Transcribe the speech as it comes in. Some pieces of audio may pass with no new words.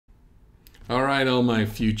All right, all my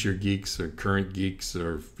future geeks or current geeks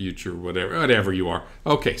or future whatever you are.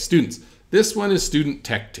 Okay, students, this one is student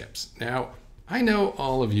tech tips. Now, I know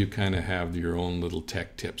all of you kind of have your own little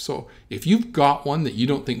tech tips. So if you've got one that you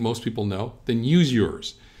don't think most people know, then use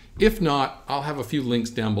yours. If not, I'll have a few links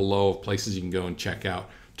down below of places you can go and check out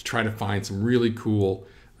to try to find some really cool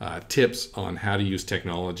tips on how to use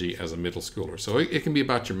technology as a middle schooler. So it can be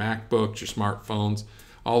about your MacBooks, your smartphones,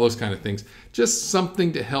 all those kind of things. Just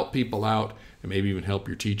something to help people out and maybe even help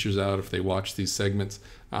your teachers out if they watch these segments.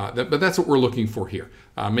 But that's what we're looking for here.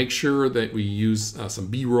 Make sure that we use some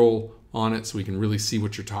B-roll on it so we can really see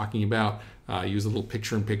what you're talking about. Use a little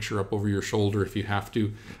picture-in-picture up over your shoulder if you have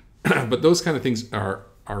to. But those kind of things are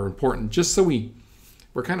important just so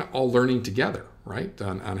we're kind of all learning together, right?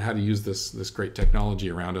 On how to use this great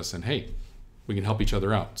technology around us. And hey, we can help each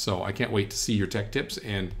other out. So I can't wait to see your tech tips,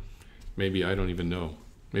 and maybe I don't even know.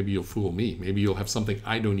 Maybe you'll fool me. Maybe you'll have something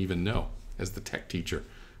I don't even know as the tech teacher.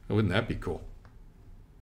 Wouldn't that be cool?